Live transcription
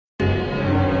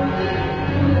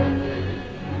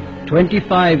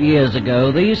25 years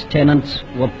ago, these tenants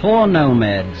were poor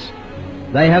nomads.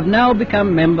 They have now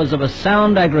become members of a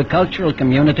sound agricultural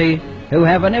community who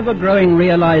have an ever-growing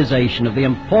realization of the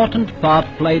important part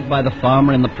played by the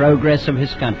farmer in the progress of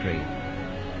his country.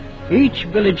 Each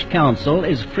village council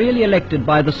is freely elected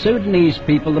by the Sudanese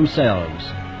people themselves,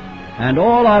 and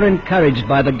all are encouraged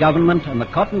by the government and the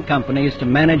cotton companies to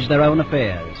manage their own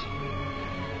affairs.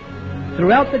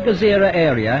 Throughout the Gezira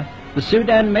area, the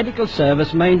Sudan Medical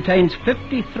Service maintains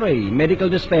 53 medical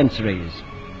dispensaries,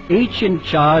 each in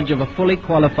charge of a fully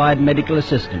qualified medical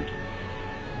assistant.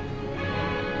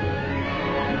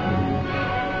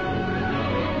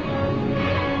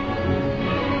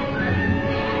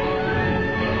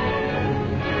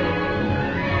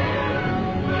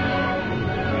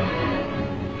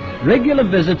 Regular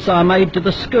visits are made to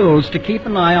the schools to keep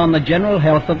an eye on the general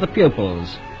health of the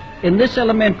pupils. In this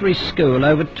elementary school,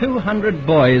 over 200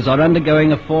 boys are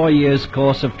undergoing a 4-year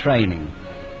course of training.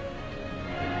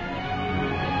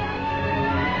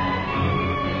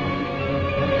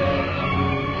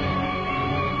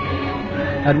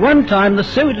 At one time, the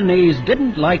Sudanese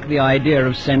didn't like the idea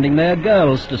of sending their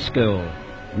girls to school.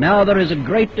 Now there is a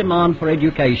great demand for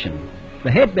education.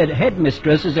 The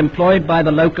headmistress is employed by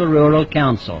the local rural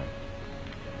council.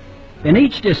 In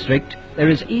each district, there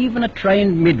is even a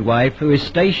trained midwife who is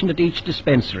stationed at each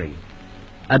dispensary.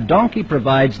 A donkey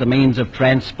provides the means of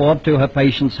transport to her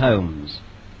patients' homes.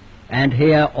 And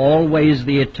here always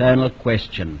the eternal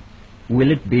question, will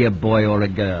it be a boy or a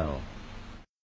girl?